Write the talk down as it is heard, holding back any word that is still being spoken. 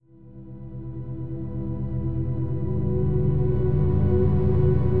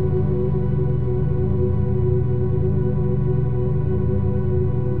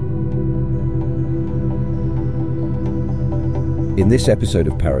this episode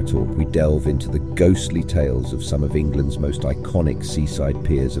of Paratalk, we delve into the ghostly tales of some of England's most iconic seaside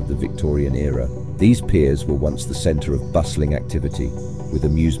piers of the Victorian era. These piers were once the centre of bustling activity, with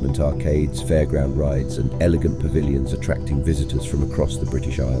amusement arcades, fairground rides, and elegant pavilions attracting visitors from across the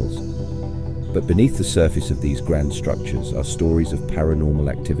British Isles. But beneath the surface of these grand structures are stories of paranormal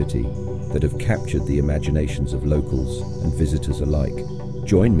activity that have captured the imaginations of locals and visitors alike.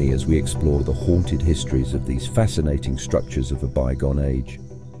 Join me as we explore the haunted histories of these fascinating structures of a bygone age.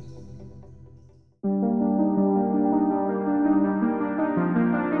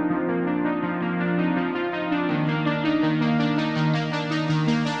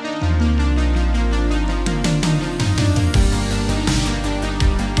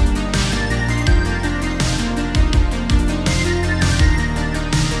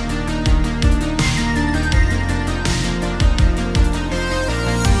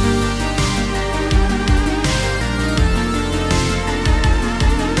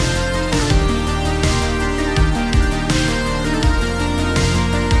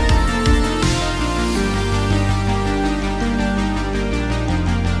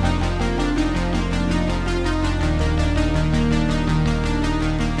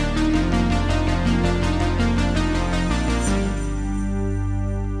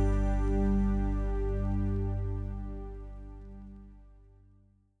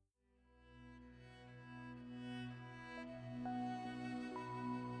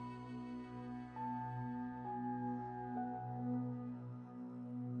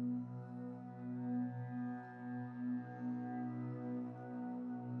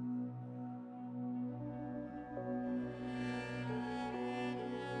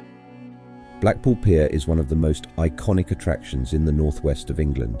 Blackpool Pier is one of the most iconic attractions in the northwest of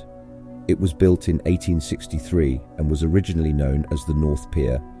England. It was built in 1863 and was originally known as the North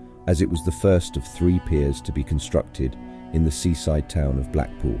Pier, as it was the first of 3 piers to be constructed in the seaside town of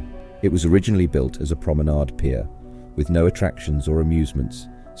Blackpool. It was originally built as a promenade pier, with no attractions or amusements,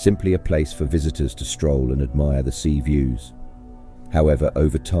 simply a place for visitors to stroll and admire the sea views. However,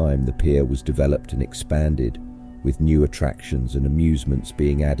 over time the pier was developed and expanded, with new attractions and amusements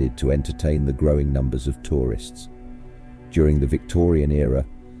being added to entertain the growing numbers of tourists. During the Victorian era,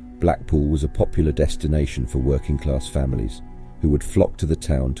 Blackpool was a popular destination for working-class families who would flock to the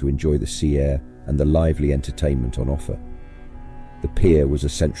town to enjoy the sea air and the lively entertainment on offer. The pier was a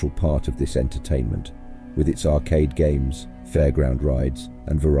central part of this entertainment, with its arcade games, fairground rides,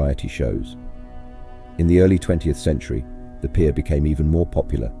 and variety shows. In the early 20th century, the pier became even more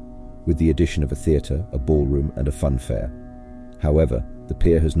popular, with the addition of a theatre, a ballroom, and a fun fair. However, the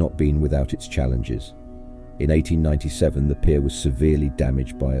pier has not been without its challenges. In 1897, the pier was severely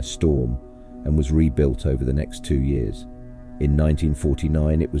damaged by a storm and was rebuilt over the next 2 years. In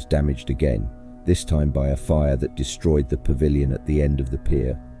 1949, it was damaged again, this time by a fire that destroyed the pavilion at the end of the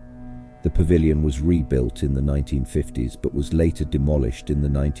pier. The pavilion was rebuilt in the 1950s, but was later demolished in the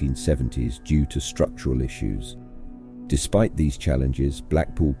 1970s due to structural issues. Despite these challenges,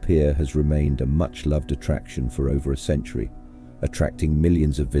 Blackpool Pier has remained a much-loved attraction for over a century, attracting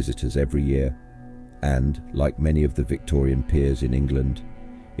millions of visitors every year. And, like many of the Victorian piers in England,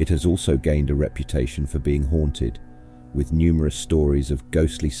 it has also gained a reputation for being haunted, with numerous stories of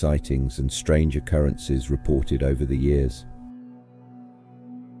ghostly sightings and strange occurrences reported over the years.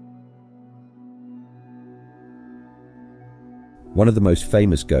 One of the most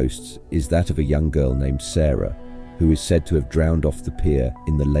famous ghosts is that of a young girl named Sarah, who is said to have drowned off the pier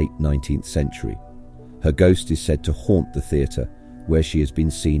in the late 19th century. Her ghost is said to haunt the theatre, where she has been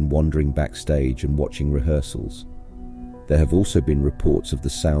seen wandering backstage and watching rehearsals. There have also been reports of the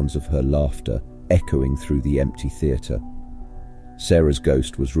sounds of her laughter echoing through the empty theatre. Sarah's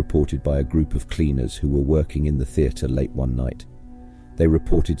ghost was reported by a group of cleaners who were working in the theatre late one night. They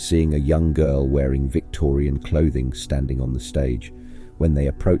reported seeing a young girl wearing Victorian clothing standing on the stage. When they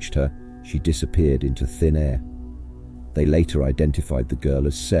approached her, she disappeared into thin air. They later identified the girl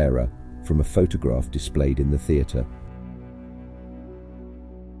as Sarah from a photograph displayed in the theatre.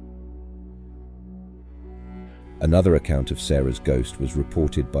 Another account of Sarah's ghost was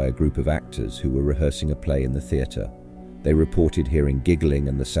reported by a group of actors who were rehearsing a play in the theatre. They reported hearing giggling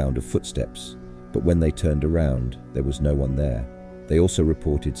and the sound of footsteps, but when they turned around, there was no one there. They also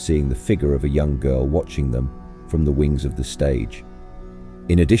reported seeing the figure of a young girl watching them from the wings of the stage.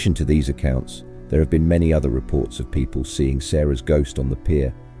 In addition to these accounts, there have been many other reports of people seeing Sarah's ghost on the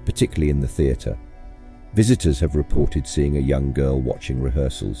pier, particularly in the theatre. Visitors have reported seeing a young girl watching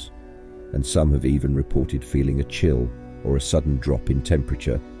rehearsals, and some have even reported feeling a chill or a sudden drop in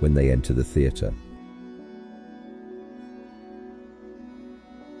temperature when they enter the theatre.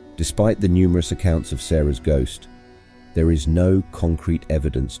 Despite the numerous accounts of Sarah's ghost, There is no concrete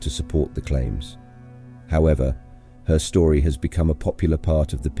evidence to support the claims. However, her story has become a popular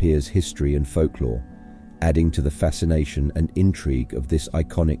part of the Piers history and folklore, adding to the fascination and intrigue of this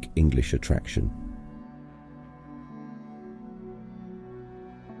iconic English attraction.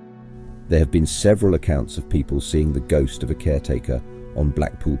 There have been several accounts of people seeing the ghost of a caretaker on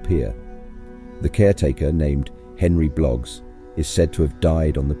Blackpool Pier. The caretaker, named Henry Bloggs, is said to have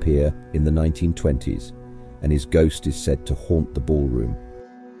died on the pier in the 1920s, and his ghost is said to haunt the ballroom.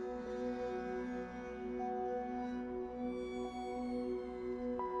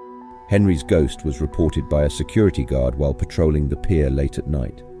 Henry's ghost was reported by a security guard while patrolling the pier late at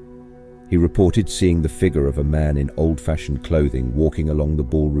night. He reported seeing the figure of a man in old-fashioned clothing walking along the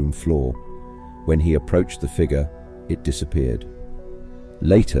ballroom floor. When he approached the figure, it disappeared.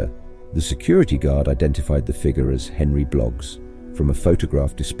 Later, the security guard identified the figure as Henry Bloggs from a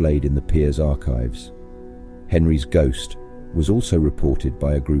photograph displayed in the Piers archives. Henry's ghost was also reported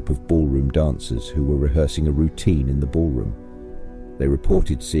by a group of ballroom dancers who were rehearsing a routine in the ballroom. They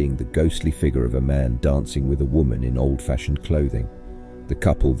reported seeing the ghostly figure of a man dancing with a woman in old-fashioned clothing. The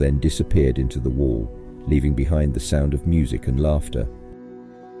couple then disappeared into the wall, leaving behind the sound of music and laughter.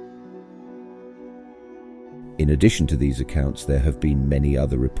 In addition to these accounts, there have been many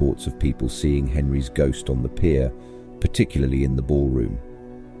other reports of people seeing Henry's ghost on the pier, particularly in the ballroom.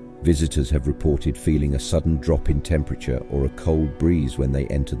 Visitors have reported feeling a sudden drop in temperature or a cold breeze when they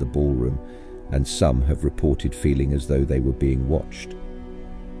enter the ballroom, and some have reported feeling as though they were being watched.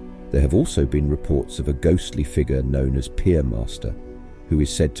 There have also been reports of a ghostly figure known as Pier Master, who is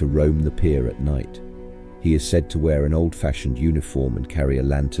said to roam the pier at night. He is said to wear an old-fashioned uniform and carry a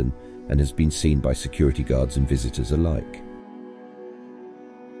lantern, and has been seen by security guards and visitors alike.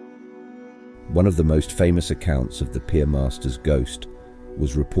 One of the most famous accounts of the Pier Master's ghost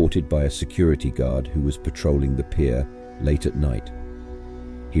was reported by a security guard who was patrolling the pier late at night.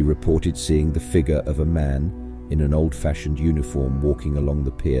 He reported seeing the figure of a man in an old-fashioned uniform walking along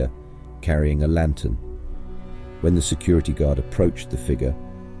the pier, carrying a lantern. When the security guard approached the figure,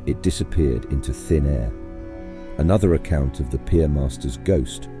 it disappeared into thin air. Another account of the Pier Master's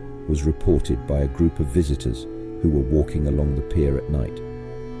ghost was reported by a group of visitors who were walking along the pier at night.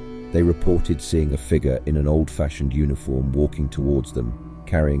 They reported seeing a figure in an old-fashioned uniform walking towards them,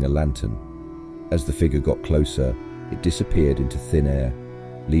 carrying a lantern. As the figure got closer, it disappeared into thin air,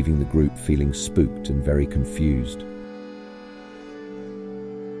 leaving the group feeling spooked and very confused.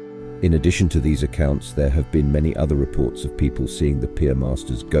 In addition to these accounts, there have been many other reports of people seeing the Pier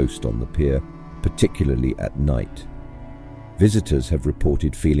Master's ghost on the pier, particularly at night. Visitors have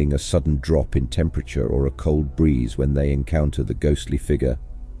reported feeling a sudden drop in temperature or a cold breeze when they encounter the ghostly figure,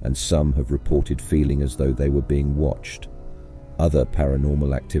 and some have reported feeling as though they were being watched. Other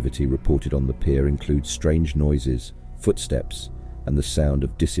paranormal activity reported on the pier includes strange noises, footsteps, and the sound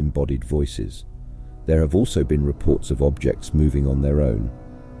of disembodied voices. There have also been reports of objects moving on their own,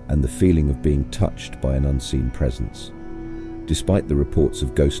 and the feeling of being touched by an unseen presence. Despite the reports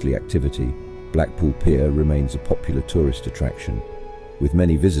of ghostly activity, Blackpool Pier remains a popular tourist attraction, with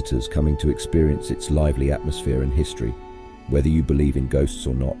many visitors coming to experience its lively atmosphere and history. Whether you believe in ghosts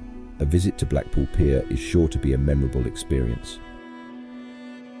or not, a visit to Blackpool Pier is sure to be a memorable experience.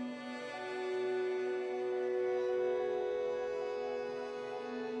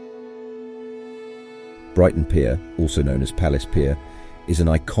 Brighton Pier, also known as Palace Pier, is an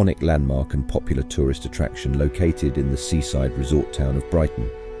iconic landmark and popular tourist attraction located in the seaside resort town of Brighton.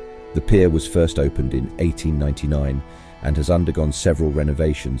 The pier was first opened in 1899 and has undergone several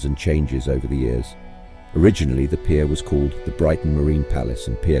renovations and changes over the years. Originally, the pier was called the Brighton Marine Palace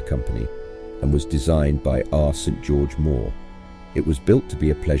and Pier Company and was designed by R. St. George Moore. It was built to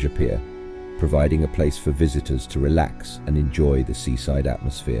be a pleasure pier, providing a place for visitors to relax and enjoy the seaside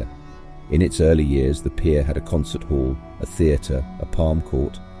atmosphere. In its early years, the pier had a concert hall, a theatre, a palm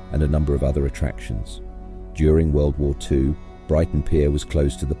court, and a number of other attractions. During World War II, Brighton Pier was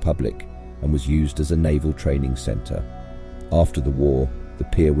closed to the public and was used as a naval training centre. After the war, the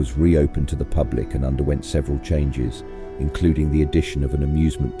pier was reopened to the public and underwent several changes, including the addition of an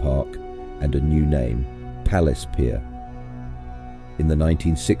amusement park and a new name, Palace Pier. In the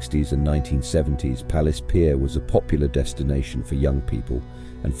 1960s and 1970s, Palace Pier was a popular destination for young people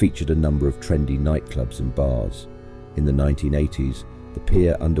and featured a number of trendy nightclubs and bars. In the 1980s, the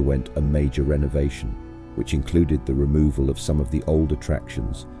pier underwent a major renovation, which included the removal of some of the old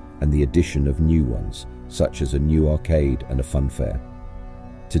attractions and the addition of new ones, such as a new arcade and a fun fair.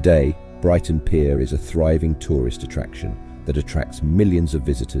 Today, Brighton Pier is a thriving tourist attraction that attracts millions of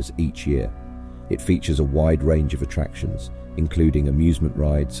visitors each year. It features a wide range of attractions, including amusement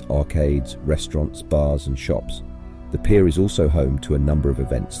rides, arcades, restaurants, bars and shops. The pier is also home to a number of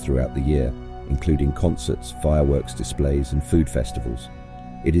events throughout the year, including concerts, fireworks displays and food festivals.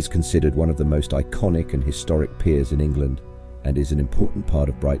 It is considered one of the most iconic and historic piers in England and is an important part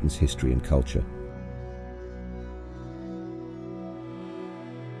of Brighton's history and culture.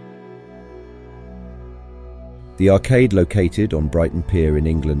 The arcade located on Brighton Pier in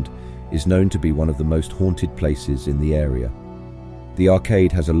England is known to be one of the most haunted places in the area. The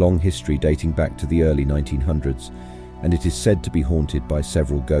arcade has a long history dating back to the early 1900s, and it is said to be haunted by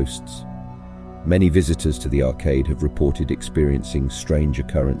several ghosts. Many visitors to the arcade have reported experiencing strange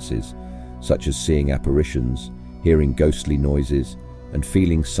occurrences, such as seeing apparitions, hearing ghostly noises, and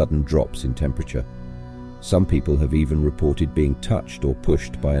feeling sudden drops in temperature. Some people have even reported being touched or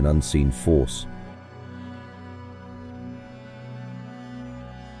pushed by an unseen force.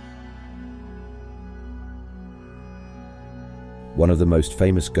 One of the most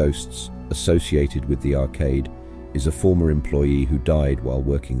famous ghosts associated with the arcade is a former employee who died while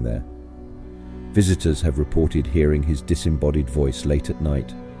working there. Visitors have reported hearing his disembodied voice late at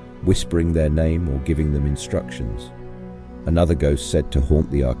night, whispering their name or giving them instructions. Another ghost said to haunt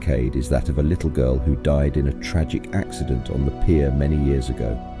the arcade is that of a little girl who died in a tragic accident on the pier many years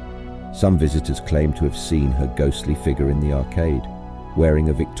ago. Some visitors claim to have seen her ghostly figure in the arcade, wearing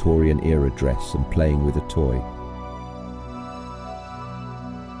a Victorian era dress and playing with a toy.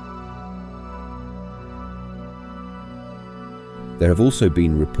 There have also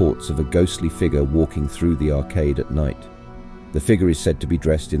been reports of a ghostly figure walking through the arcade at night. The figure is said to be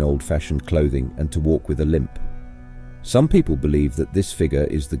dressed in old-fashioned clothing and to walk with a limp. Some people believe that this figure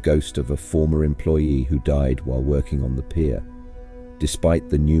is the ghost of a former employee who died while working on the pier. Despite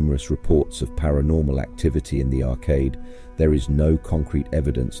the numerous reports of paranormal activity in the arcade, there is no concrete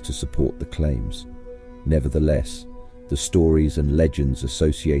evidence to support the claims. Nevertheless, the stories and legends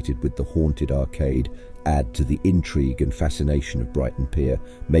associated with the haunted arcade add to the intrigue and fascination of Brighton Pier,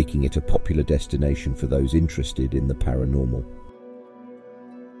 making it a popular destination for those interested in the paranormal.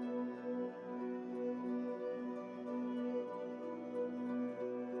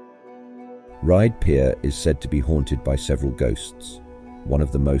 Ryde Pier is said to be haunted by several ghosts. One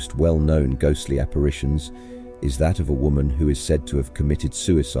of the most well-known ghostly apparitions is that of a woman who is said to have committed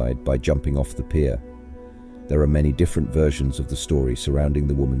suicide by jumping off the pier. There are many different versions of the story surrounding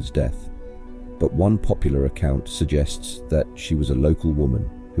the woman's death, but one popular account suggests that she was a local woman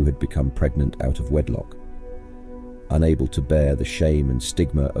who had become pregnant out of wedlock. Unable to bear the shame and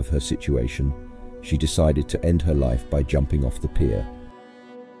stigma of her situation, she decided to end her life by jumping off the pier.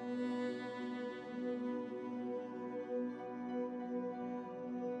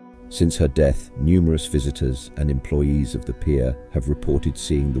 Since her death, numerous visitors and employees of the pier have reported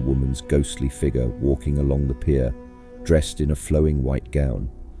seeing the woman's ghostly figure walking along the pier, dressed in a flowing white gown.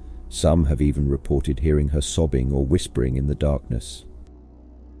 Some have even reported hearing her sobbing or whispering in the darkness.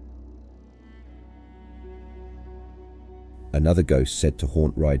 Another ghost said to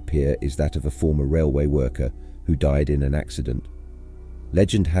haunt Ryde Pier is that of a former railway worker who died in an accident.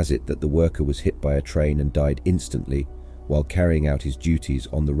 Legend has it that the worker was hit by a train and died instantly while carrying out his duties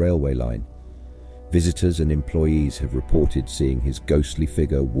on the railway line. Visitors and employees have reported seeing his ghostly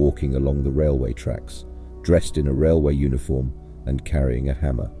figure walking along the railway tracks, dressed in a railway uniform and carrying a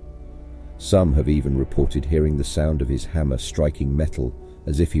hammer. Some have even reported hearing the sound of his hammer striking metal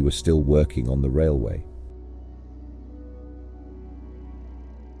as if he were still working on the railway.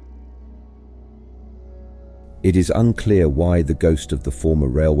 It is unclear why the ghost of the former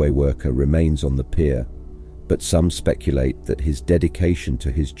railway worker remains on the pier, but some speculate that his dedication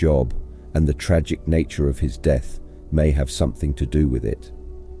to his job and the tragic nature of his death may have something to do with it.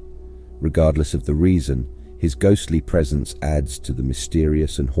 Regardless of the reason, his ghostly presence adds to the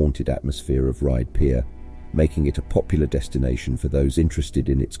mysterious and haunted atmosphere of Ryde Pier, making it a popular destination for those interested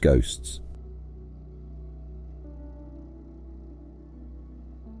in its ghosts.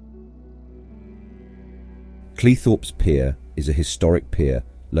 Cleethorpes Pier is a historic pier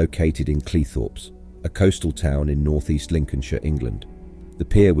located in Cleethorpes, a coastal town in northeast Lincolnshire, England. The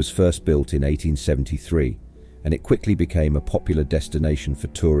pier was first built in 1873, and it quickly became a popular destination for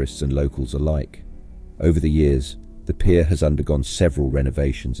tourists and locals alike. Over the years, the pier has undergone several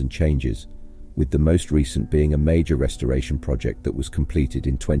renovations and changes, with the most recent being a major restoration project that was completed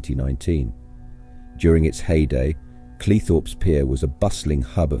in 2019. During its heyday, Cleethorpes Pier was a bustling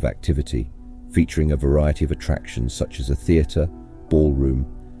hub of activity, featuring a variety of attractions such as a theatre, ballroom,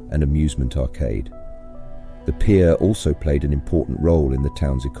 and amusement arcade. The pier also played an important role in the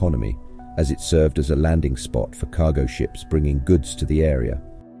town's economy, as it served as a landing spot for cargo ships bringing goods to the area.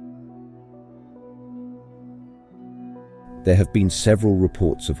 There have been several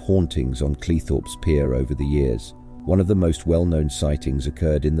reports of hauntings on Cleethorpes Pier over the years, One of the most well-known sightings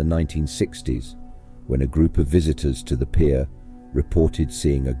occurred in the 1960s, when a group of visitors to the pier reported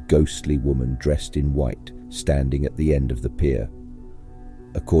seeing a ghostly woman dressed in white standing at the end of the pier.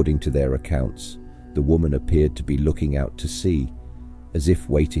 According to their accounts, the woman appeared to be looking out to sea, as if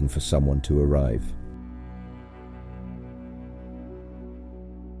waiting for someone to arrive.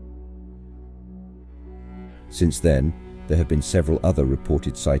 Since then, there have been several other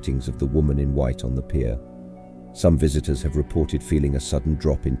reported sightings of the woman in white on the pier. Some visitors have reported feeling a sudden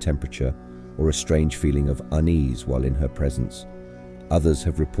drop in temperature or a strange feeling of unease while in her presence. Others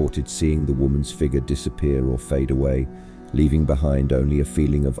have reported seeing the woman's figure disappear or fade away, leaving behind only a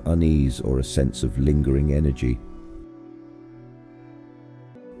feeling of unease or a sense of lingering energy.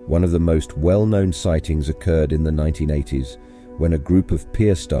 One of the most well-known sightings occurred in the 1980s, when a group of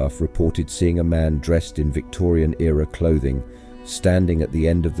pier staff reported seeing a man dressed in Victorian-era clothing standing at the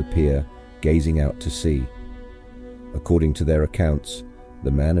end of the pier, gazing out to sea. According to their accounts,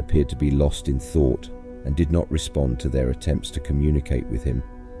 the man appeared to be lost in thought and did not respond to their attempts to communicate with him.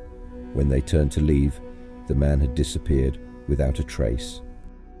 When they turned to leave, the man had disappeared without a trace.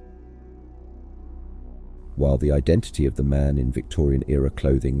 While the identity of the man in Victorian-era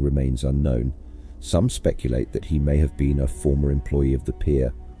clothing remains unknown, some speculate that he may have been a former employee of the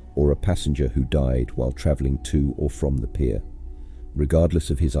pier or a passenger who died while travelling to or from the pier. Regardless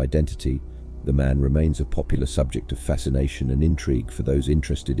of his identity, the man remains a popular subject of fascination and intrigue for those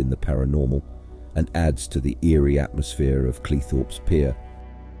interested in the paranormal, and adds to the eerie atmosphere of Cleethorpes Pier.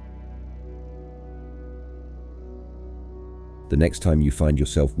 The next time you find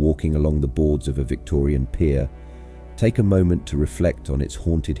yourself walking along the boards of a Victorian pier, take a moment to reflect on its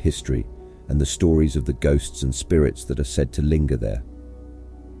haunted history and the stories of the ghosts and spirits that are said to linger there.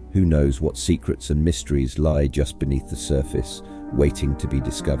 Who knows what secrets and mysteries lie just beneath the surface, waiting to be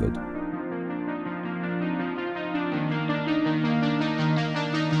discovered?